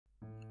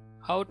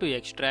How to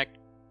extract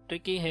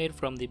tricky hair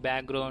from the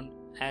background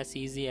as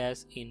easy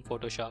as in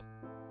Photoshop.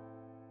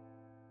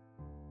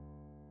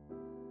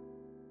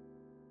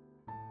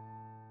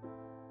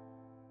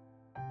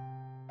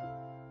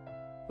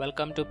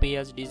 Welcome to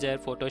PS Desire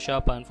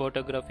Photoshop and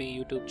Photography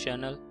YouTube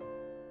channel.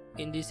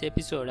 In this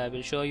episode I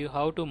will show you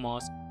how to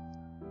mask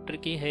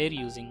tricky hair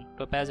using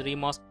Topaz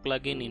Remask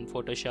plugin in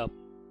Photoshop.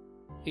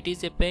 It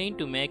is a pain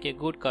to make a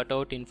good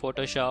cutout in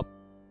Photoshop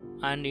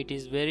and it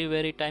is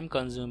very time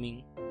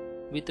consuming.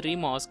 With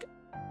Remask,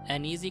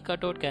 an easy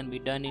cutout can be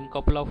done in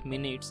couple of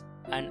minutes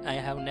and I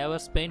have never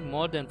spent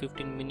more than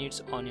 15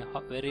 minutes on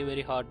a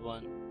very hard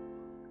one.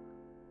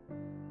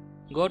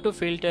 Go to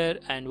Filter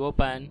and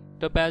open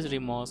Topaz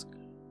Remask.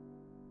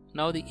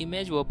 Now the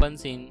image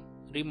opens in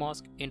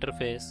Remask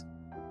interface.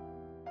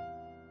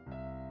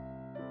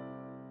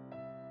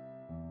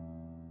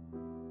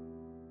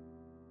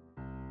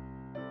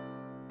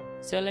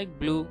 Select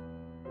blue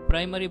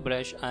primary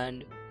brush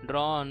and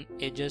draw on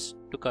edges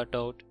to cut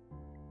out.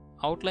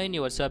 Outline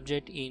your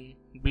subject in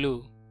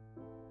blue.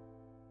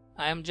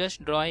 I am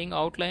just drawing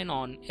outline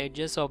on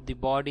edges of the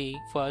body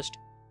first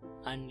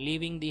and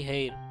leaving the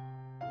hair.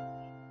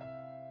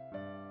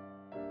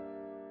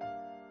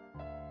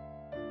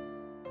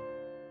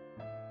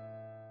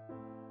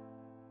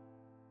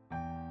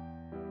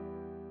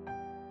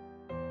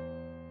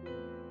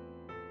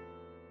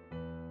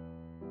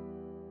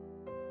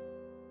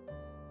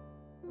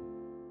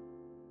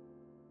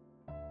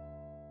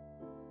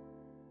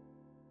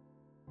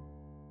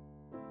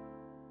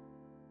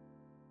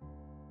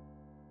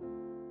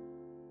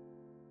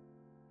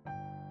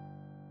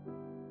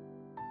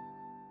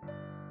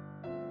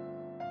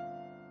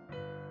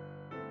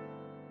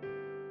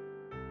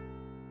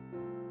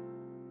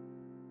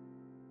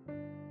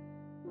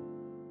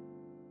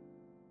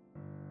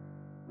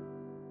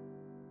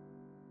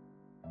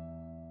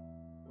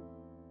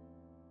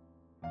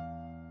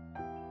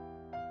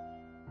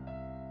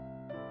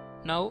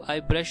 Now I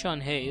brush on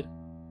hair.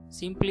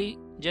 Simply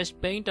just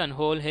paint on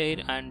whole hair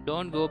and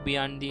don't go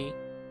beyond the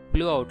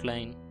blue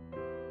outline.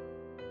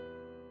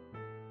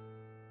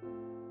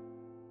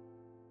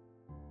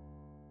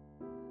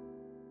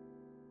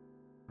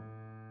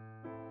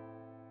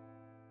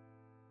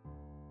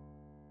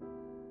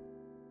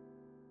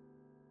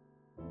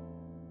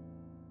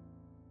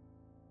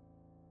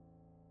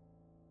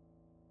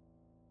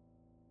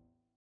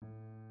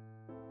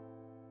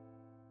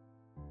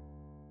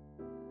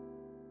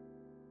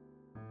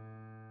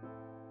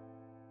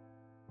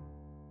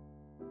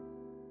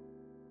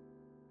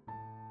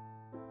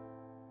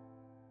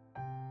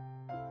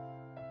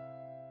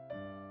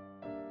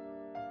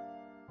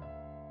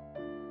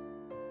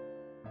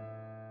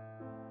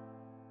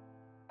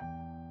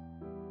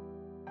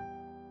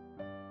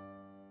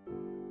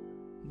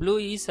 Blue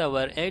is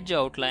our edge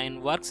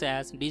outline, works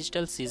as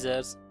digital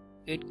scissors.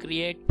 It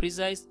creates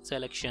precise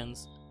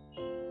selections.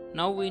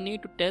 Now we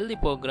need to tell the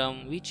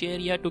program which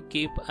area to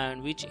keep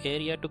and which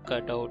area to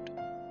cut out.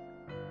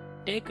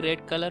 Take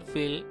red color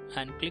fill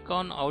and click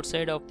on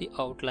outside of the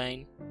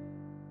outline.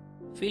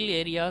 Fill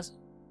areas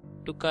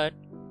to cut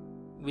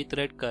with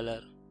red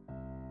color.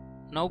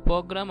 Now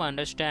program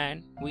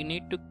understand we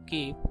need to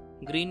keep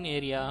green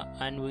area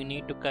and we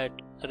need to cut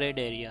red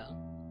area.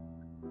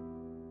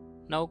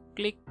 Now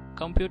click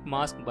Compute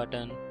Mask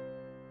button.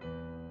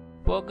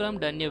 Program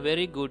done a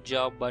very good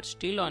job, but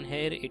still on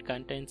hair it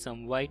contains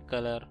some white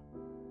color.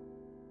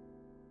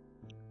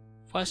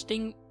 First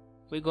thing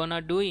we gonna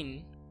do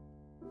in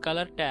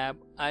color tab,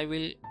 I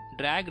will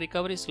drag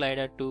recovery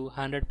slider to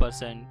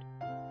 100%.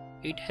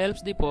 It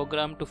helps the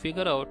program to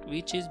figure out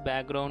which is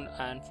background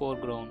and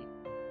foreground.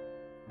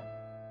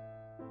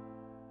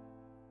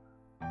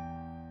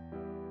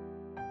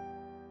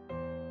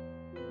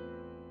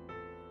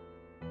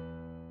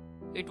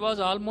 It was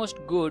almost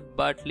good,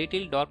 but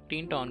little dark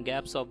tint on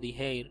gaps of the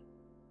hair.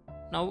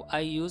 Now I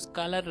use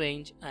color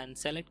range and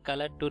select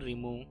color to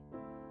remove.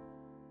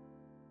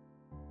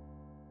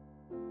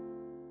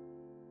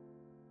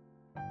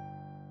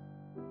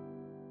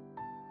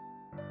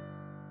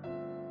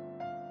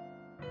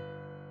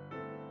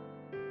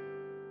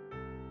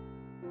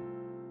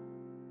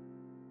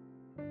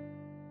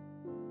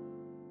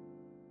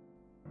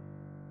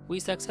 We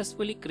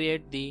successfully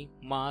create the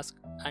mask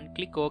and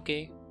click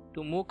OK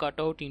to move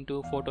cutout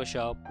into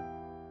Photoshop.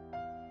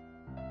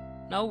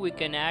 Now we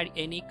can add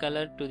any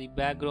color to the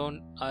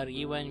background or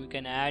even we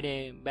can add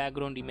a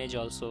background image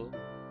also.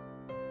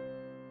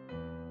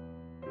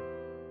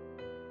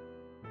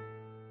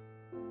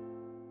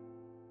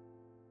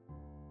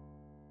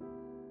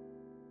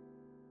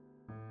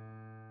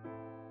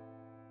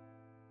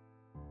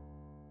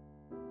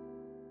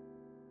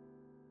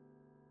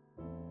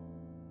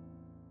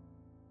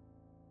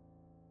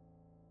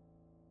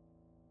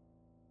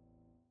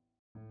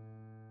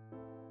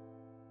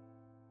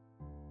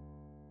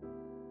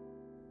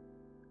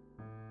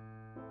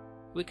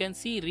 We can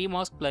see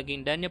Remask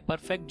plugin done a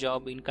perfect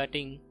job in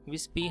cutting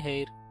wispy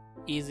hair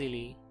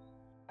easily.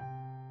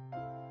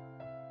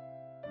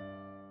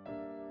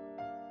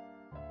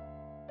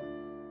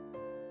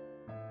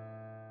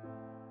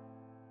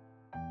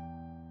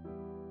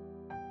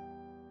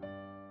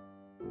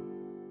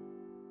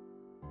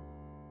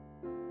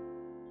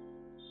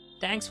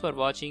 Thanks for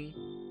watching.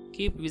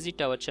 Keep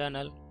visit our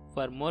channel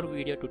for more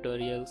video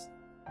tutorials.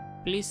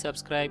 Please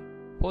subscribe,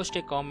 post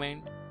a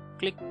comment,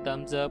 click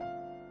thumbs up,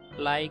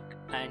 like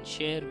and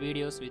share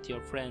videos with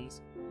your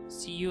friends.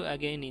 See you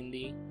again in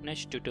the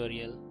next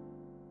tutorial.